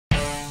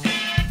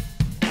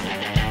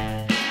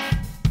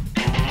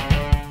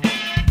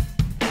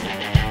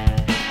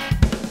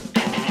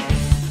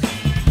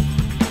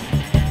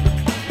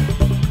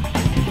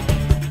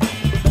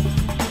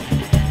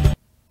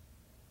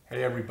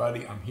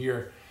everybody. I'm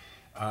here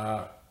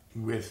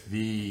with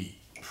the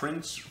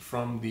prints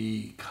from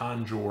the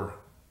Conjure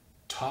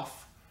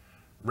Tough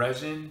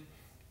resin,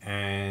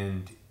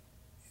 and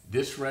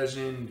this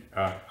resin,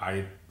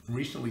 I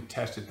recently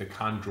tested the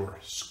Conjure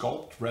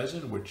Sculpt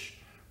resin, which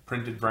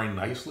printed very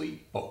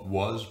nicely but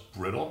was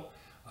brittle.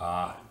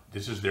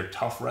 This is their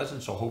tough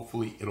resin, so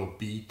hopefully it'll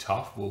be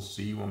tough. We'll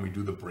see when we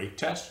do the break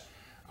test.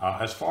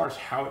 As far as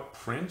how it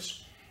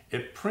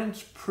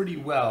prints pretty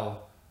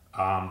well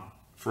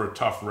for a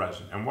tough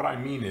resin. And what I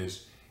mean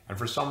is, and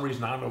for some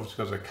reason, I don't know if it's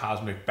because of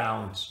cosmic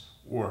balance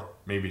or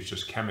maybe it's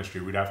just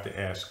chemistry. We'd have to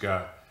ask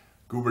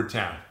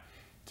Goobertown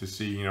to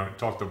see,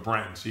 talk to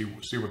Brent and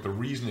see what the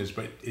reason is.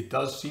 But it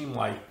does seem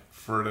like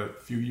for the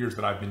few years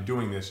that I've been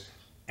doing this,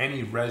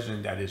 any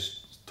resin that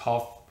is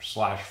tough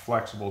 /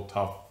 flexible,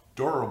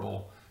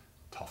 durable,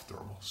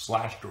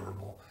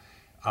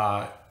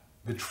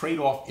 the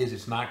trade-off is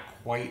it's not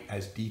quite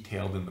as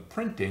detailed in the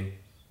printing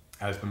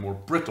as the more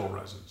brittle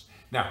resins.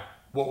 Now,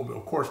 what will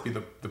of course be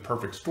the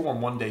perfect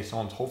storm, one day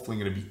someone's hopefully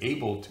going to be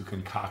able to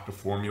concoct a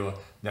formula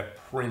that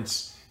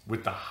prints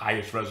with the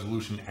highest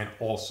resolution and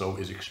also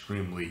is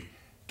extremely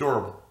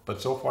durable.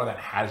 But so far that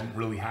hasn't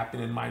really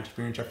happened in my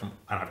experience. And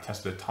I've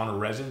tested a ton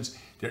of resins.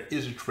 There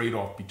is a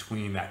trade-off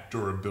between that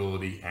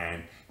durability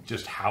and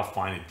just how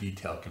fine a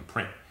detail can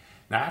print.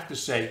 Now I have to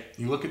say,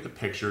 you look at the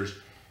pictures,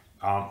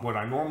 what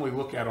I normally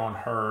look at on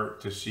her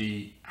to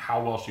see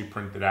how well she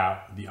printed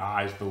out, the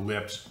eyes, the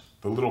lips,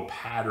 the little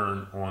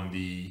pattern on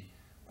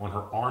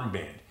her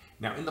armband.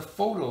 Now in the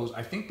photos,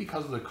 I think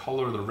because of the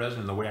color of the resin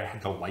and the way I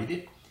had to light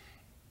it,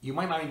 you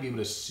might not even be able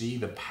to see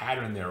the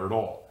pattern there at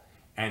all.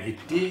 And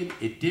it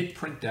did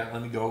print out.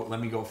 Let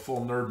me go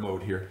full nerd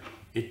mode here.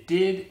 It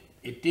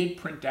did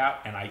print out,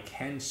 and I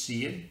can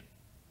see it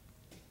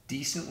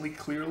decently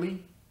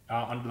clearly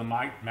under the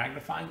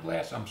magnifying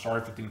glass. I'm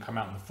sorry if it didn't come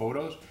out in the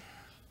photos,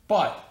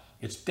 but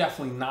it's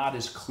definitely not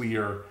as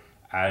clear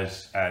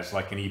as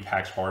like an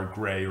Epax hard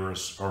gray or a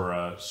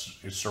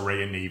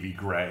Soraya navy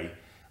gray,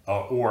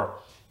 or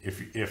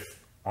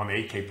if on the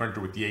 8K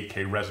printer with the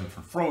 8K resin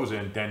from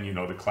Frozen, then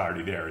the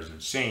clarity there is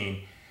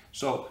insane.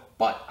 So,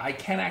 but I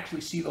can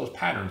actually see those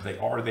patterns. They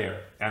are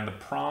there. And the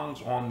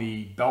prongs on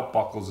the belt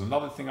buckles is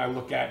another thing I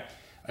look at.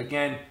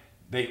 Again,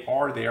 they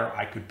are there.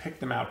 I could pick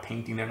them out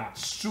painting. They're not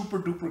super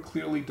duper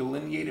clearly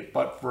delineated,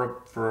 but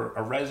for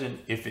a resin,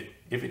 if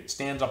it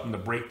stands up in the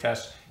break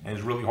test and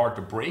is really hard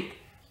to break,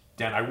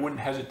 then I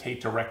wouldn't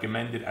hesitate to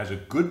recommend it as a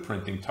good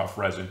printing tough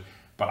resin.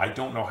 But I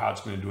don't know how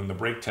it's going to do in the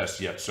break test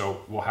yet,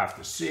 so we'll have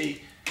to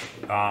see.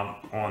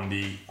 On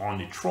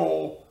the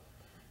troll,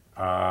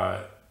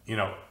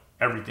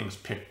 everything's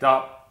picked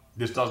up.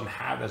 This doesn't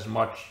have as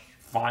much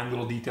fine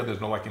little detail.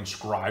 There's no like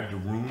inscribed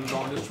runes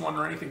on this one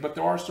or anything, but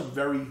there are some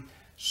very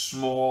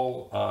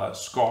small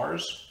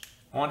scars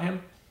on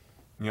him,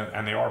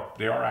 and they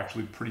are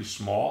actually pretty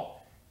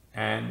small.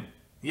 And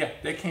yeah,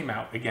 they came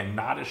out again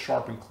not as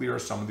sharp and clear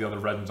as some of the other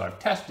resins I've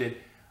tested.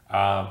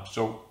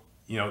 So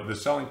the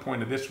selling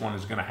point of this one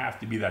is going to have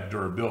to be that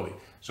durability.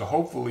 So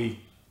hopefully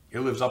it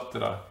lives up to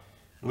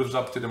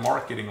the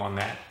marketing on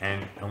that,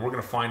 and we're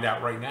going to find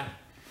out right now.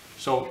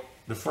 So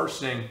the first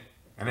thing,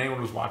 and anyone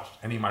who's watched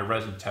any of my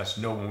resin tests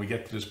know, when we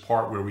get to this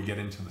part where we get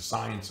into the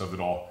science of it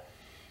all,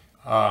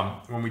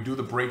 when we do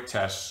the break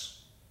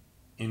tests,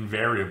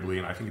 invariably,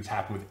 and I think it's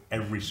happened with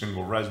every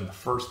single resin, the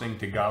first thing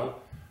to go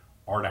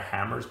are the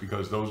hammers,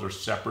 because those are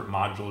separate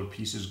modular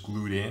pieces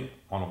glued in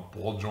on a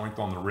ball joint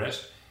on the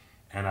wrist.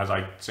 And as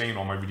I say in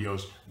all my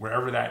videos,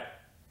 wherever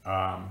that,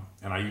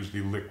 and I use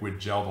the liquid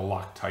gel, the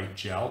Loctite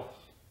gel,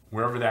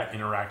 wherever that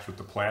interacts with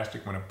the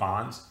plastic when it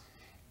bonds,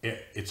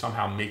 it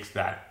somehow makes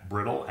that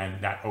brittle, and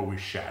that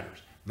always shatters.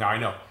 Now I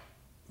know,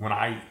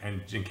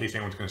 and in case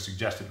anyone's going to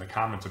suggest it in the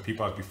comments of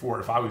people as before,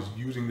 if I was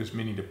using this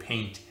mini to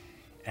paint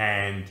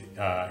and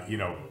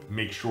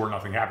make sure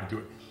nothing happened to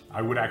it,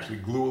 I would actually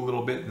glue a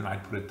little bit, and then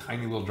I'd put a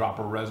tiny little drop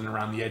of resin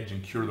around the edge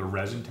and cure the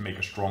resin to make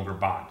a stronger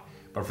bond.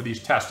 But for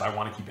these tests, I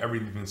want to keep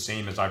everything the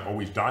same as I've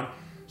always done.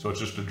 So it's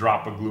just a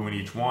drop of glue in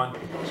each one.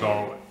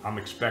 So I'm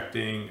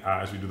expecting,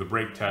 as we do the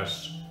break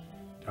tests,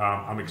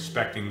 I'm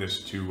expecting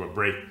this to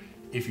break.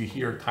 If you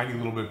hear a tiny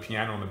little bit of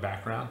piano in the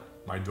background,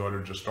 my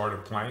daughter just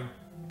started playing,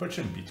 but it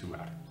shouldn't be too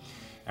loud.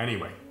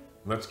 Anyway,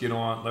 let's get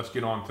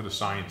on to the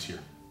science here.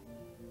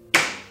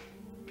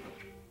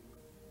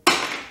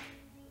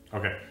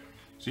 Okay,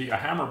 see, a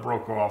hammer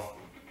broke off,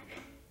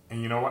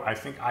 and you know what? I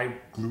think I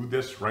glued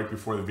this right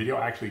before the video.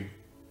 Actually,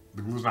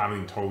 the glue's not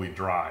even totally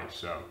dry,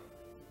 so,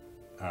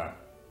 oh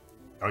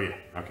yeah,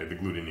 okay, the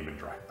glue didn't even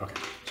dry.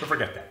 Okay, so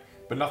forget that,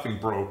 but nothing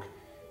broke.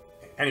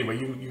 Anyway,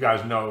 you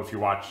guys know, if you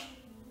watch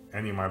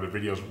any of my other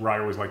videos, where I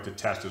always like to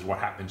test is what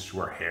happens to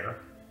her hair,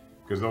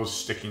 because those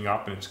sticking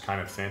up and it's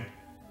kind of thin.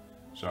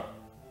 So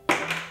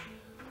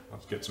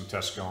let's get some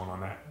tests going on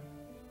that.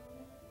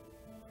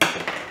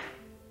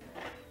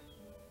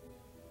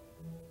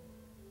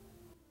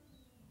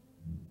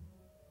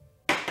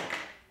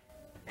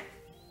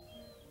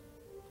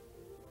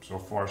 So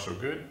far, so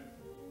good.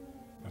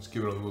 Let's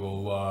give it a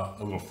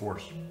little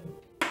force.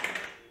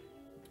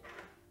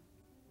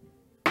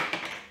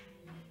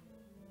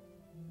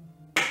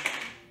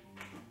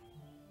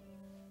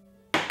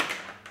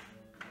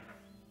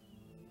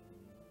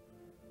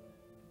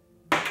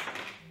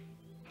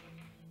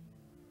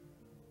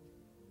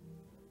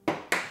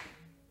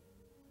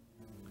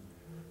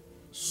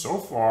 so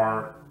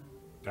far,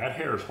 that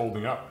hair is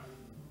holding up.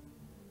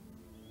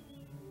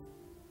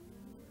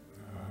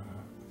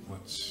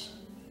 Let's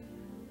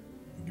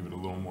give it a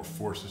little more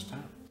force this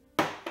time.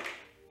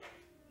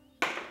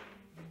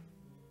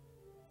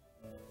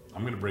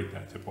 I'm going to break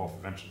that tip off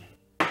eventually.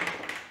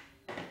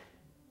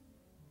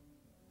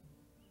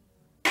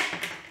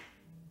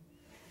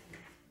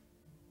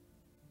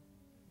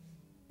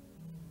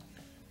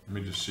 Let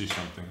me just see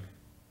something.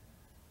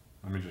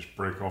 Let me just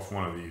break off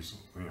one of these,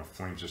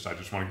 flames. I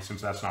just want to,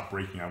 since that's not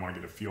breaking, I want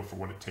to get a feel for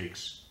what it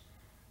takes.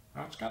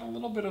 It's got a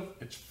little bit of,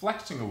 it's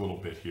flexing a little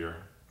bit here.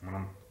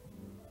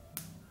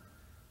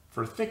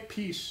 For a thick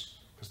piece,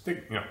 because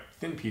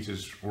thin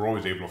pieces, we're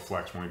always able to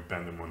flex when we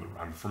bend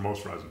them for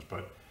most resins,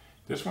 but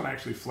this one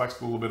actually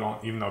flexed a little bit on,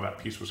 even though that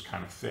piece was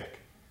kind of thick,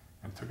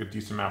 and took a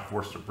decent amount of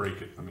force to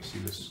break it. Let me see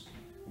this.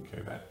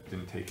 Okay, that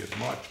didn't take as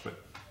much, but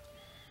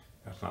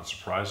that's not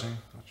surprising.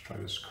 Let's try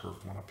this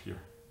curved one up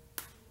here.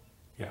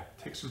 Yeah, it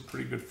takes some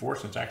pretty good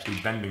force, and it's actually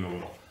bending a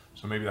little.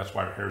 So maybe that's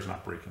why our hair's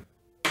not breaking.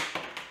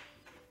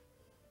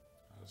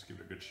 Let's give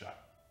it a good shot.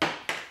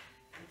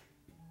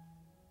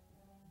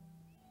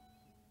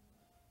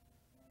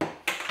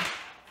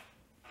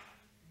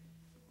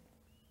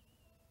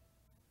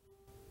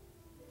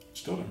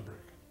 Still didn't break.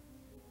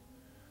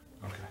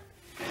 Okay.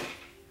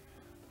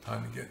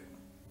 Time to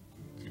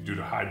do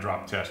the high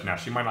drop test. Now,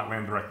 she might not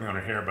land directly on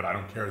her hair, but I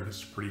don't care.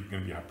 This is going to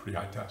be a pretty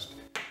high test.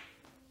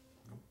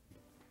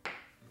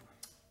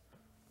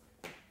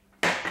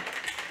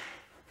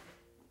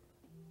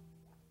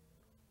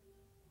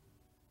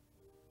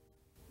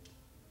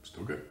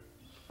 Still good.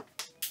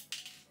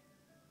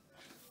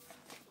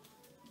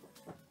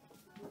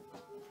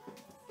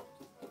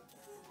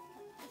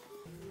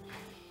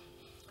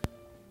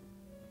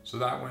 So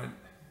that went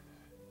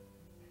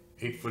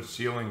 8-foot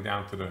ceiling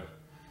down to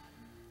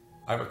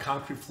I have a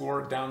concrete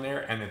floor down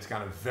there, and it's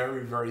got a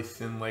very, very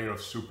thin layer of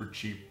super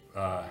cheap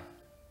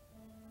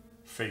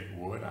fake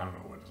wood. I don't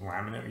know what it's,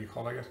 laminate you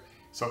call it, I guess.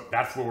 So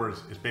that floor is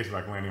basically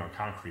like landing on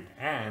concrete,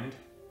 and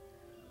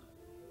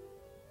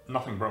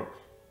nothing broke.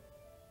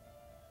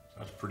 So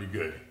that's pretty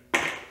good.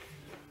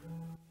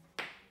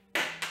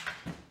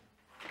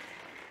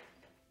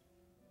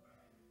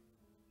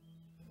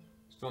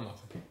 Still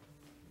nothing.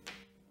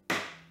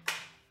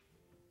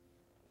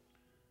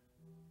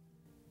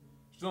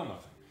 Still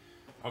nothing.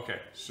 Okay,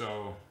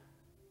 so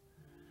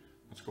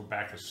let's go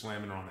back to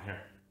slamming her on the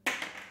hair.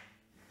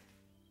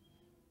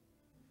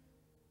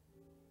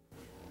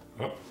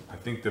 Oh, I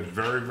think the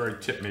very,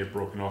 very tip may have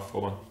broken off.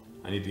 Hold on.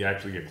 I need to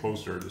actually get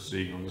closer to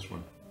see on this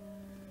one.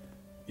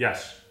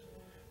 Yes.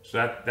 So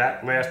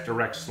that last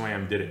direct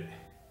slam did it.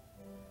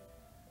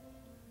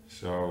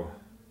 So,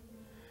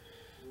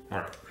 all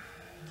right.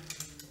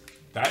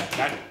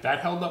 That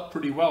held up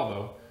pretty well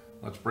though.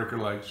 Let's break her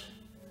legs.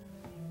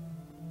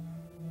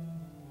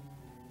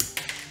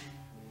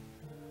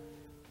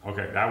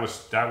 Okay, that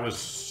was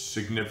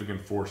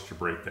significant force to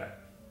break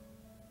that.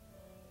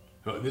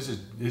 So this is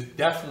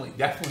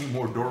definitely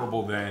more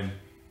durable than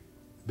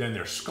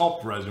their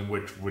sculpt resin,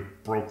 which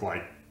broke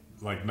like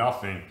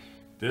nothing.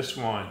 This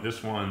one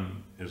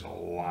is a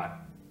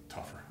lot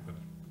tougher. I'm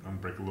gonna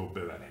break a little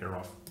bit of that hair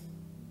off.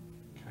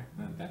 Okay,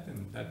 that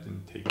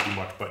didn't take too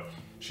much, but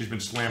she's been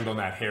slammed on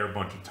that hair a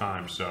bunch of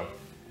times. So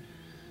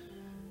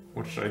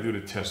what should I do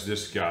to test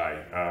this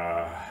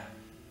guy?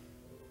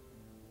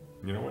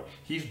 You know what?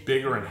 He's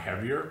bigger and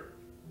heavier,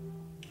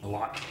 a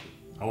lot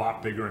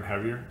bigger and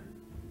heavier.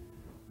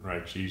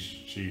 Right?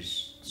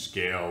 She's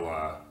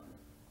scale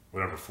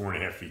whatever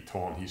 4.5 feet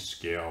tall, and he's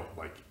scale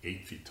like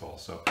 8 feet tall.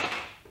 So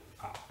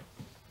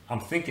I'm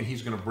thinking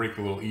he's going to break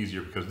a little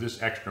easier because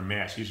this extra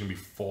mass, he's going to be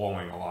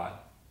falling a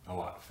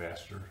lot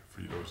faster.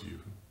 For those of you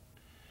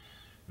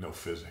who know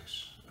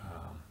physics.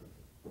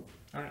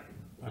 All right,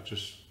 let's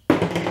just.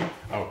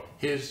 Oh,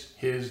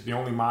 the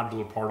only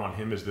modular part on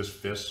him is this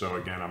fist. So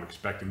again, I'm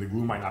expecting the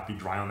glue might not be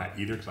dry on that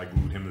either because I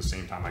glued him the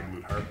same time I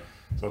glued her.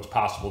 So it's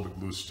possible the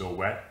glue's still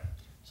wet.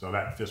 So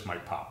that fist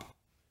might pop.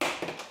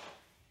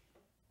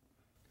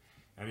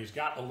 And he's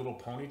got a little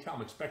ponytail.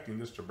 I'm expecting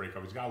this to break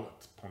up. He's got a little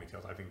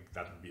ponytail. I think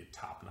that would be a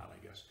top knot, I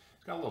guess.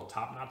 He's got a little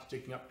top knot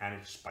sticking up and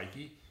it's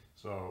spiky.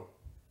 So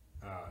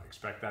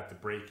expect that to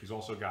break. He's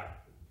also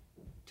got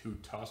 2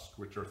 tusks,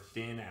 which are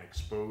thin and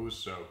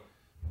exposed. So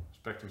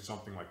expecting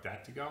something like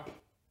that to go.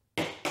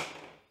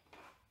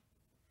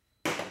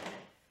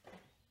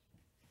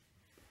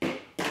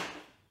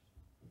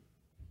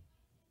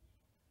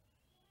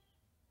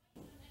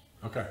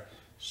 Okay,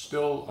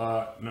 still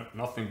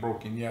nothing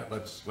broken yet.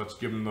 Let's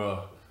give him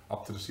the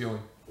up to the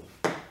ceiling.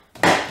 Let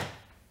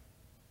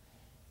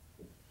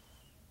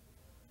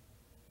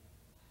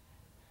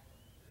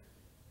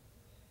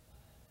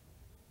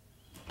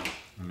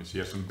me see. He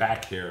has some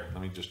back hair.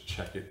 Let me just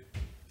check it.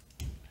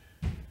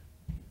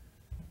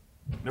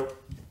 Nope.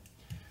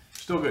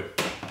 Still good.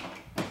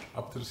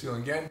 Up to the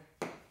ceiling again.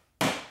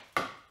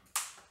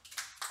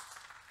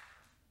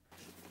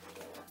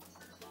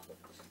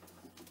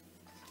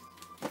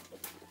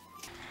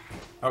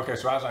 Okay,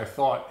 so as I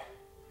thought,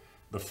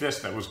 the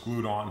fist that was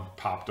glued on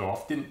popped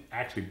off. Didn't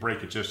actually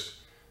break, it just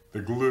the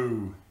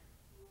glue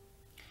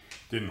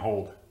didn't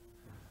hold.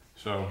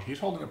 So he's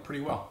holding it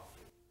pretty well.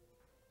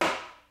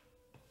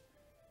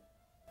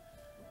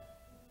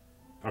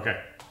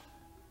 Okay,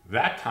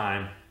 that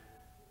time,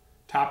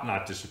 top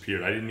knot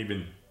disappeared. I didn't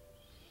even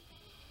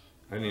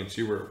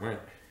see where it went.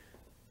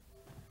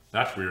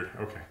 That's weird.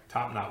 Okay,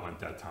 top knot went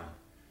that time.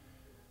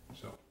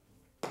 So.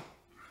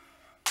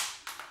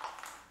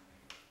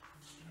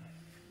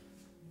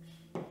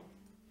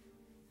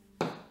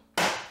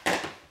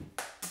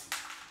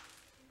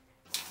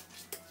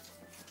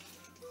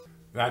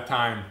 That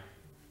time,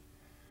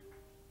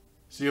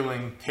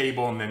 ceiling,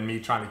 table, and then me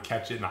trying to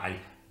catch it, and I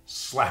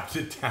slapped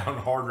it down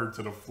harder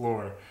to the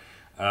floor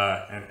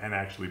and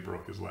actually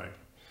broke his leg.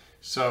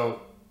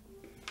 So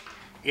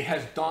it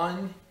has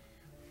done,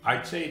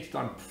 I'd say it's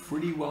done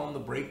pretty well in the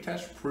break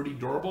test, pretty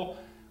durable.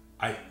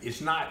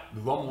 It's not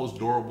the most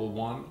durable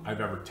one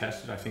I've ever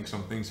tested. I think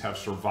some things have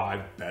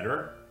survived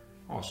better.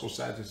 Oh, it's so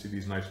sad to see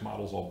these nice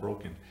models all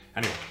broken.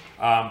 Anyway,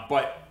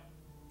 but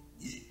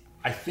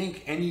I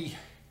think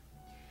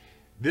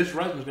this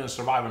resin is going to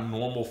survive a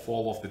normal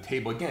fall off the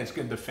table. Again, it's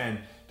going to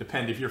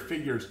depend if your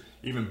figure's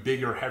even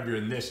bigger, heavier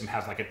than this and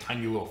has like a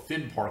tiny little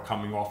thin part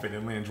coming off it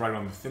and lands right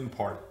on the thin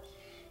part.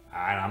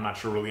 And I'm not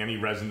sure really any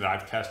resin that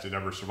I've tested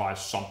ever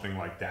survives something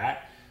like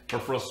that.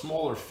 But for a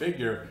smaller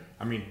figure,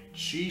 I mean,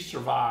 she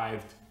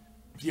survived,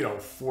 4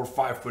 or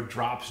 5 foot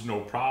drops,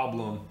 no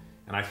problem.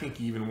 And I think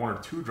even 1 or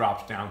 2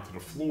 drops down to the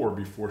floor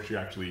before she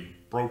actually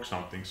broke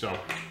something. So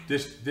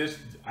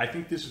I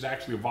think this is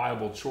actually a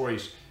viable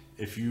choice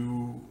if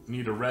you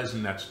need a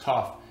resin that's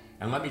tough.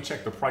 And let me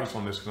check the price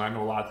on this, because I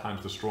know a lot of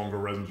times the stronger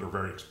resins are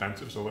very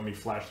expensive. So let me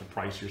flash the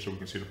price here so we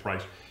can see the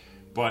price.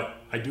 But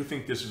I do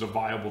think this is a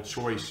viable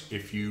choice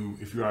if you're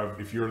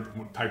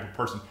the type of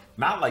person,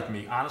 not like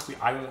me. Honestly,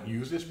 I won't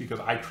use this because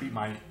I treat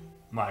my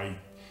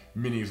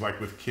minis like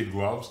with kid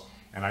gloves,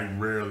 and I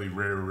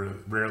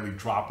rarely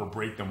drop or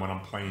break them when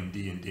I'm playing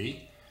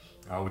D&D,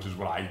 which is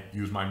what I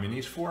use my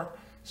minis for.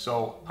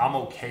 So I'm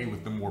okay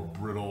with the more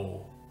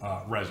brittle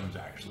resins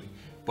actually.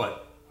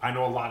 But I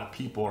know a lot of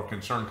people are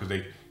concerned because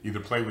they either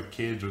play with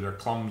kids or they're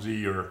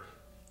clumsy or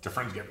their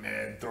friends get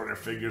mad, throw their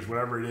figures,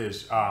 whatever it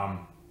is.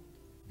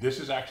 This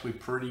is actually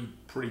pretty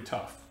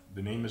tough.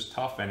 The name is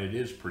tough, and it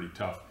is pretty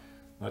tough.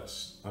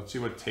 Let's see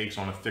what it takes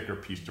on a thicker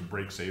piece to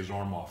break, say, his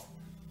arm off.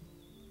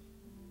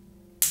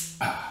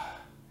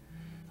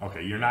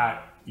 Okay, you're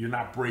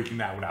not breaking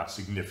that without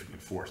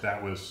significant force.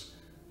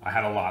 I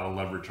had a lot of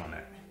leverage on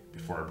that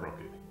before I broke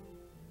it.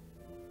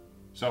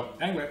 So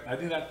anyway, I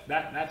think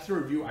that's the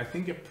review. I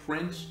think it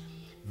prints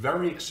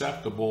very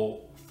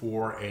acceptable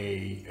for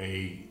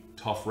a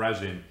tough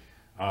resin.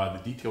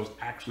 The detail is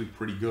actually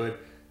pretty good.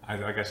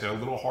 Like I said, a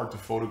little hard to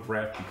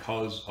photograph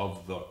because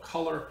of the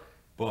color,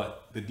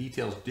 but the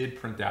details did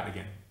print out.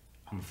 Again,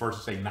 I'm the first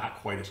to say not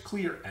quite as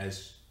clear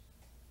as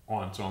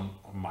on some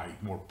of my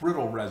more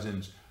brittle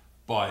resins,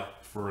 but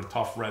for a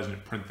tough resin,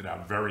 it printed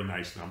out very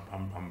nicely.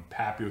 I'm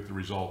happy with the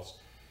results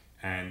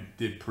and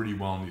did pretty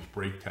well in these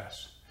break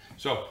tests.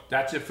 So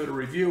that's it for the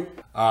review.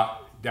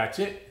 That's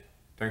it.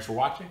 Thanks for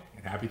watching,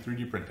 and happy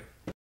 3D printing.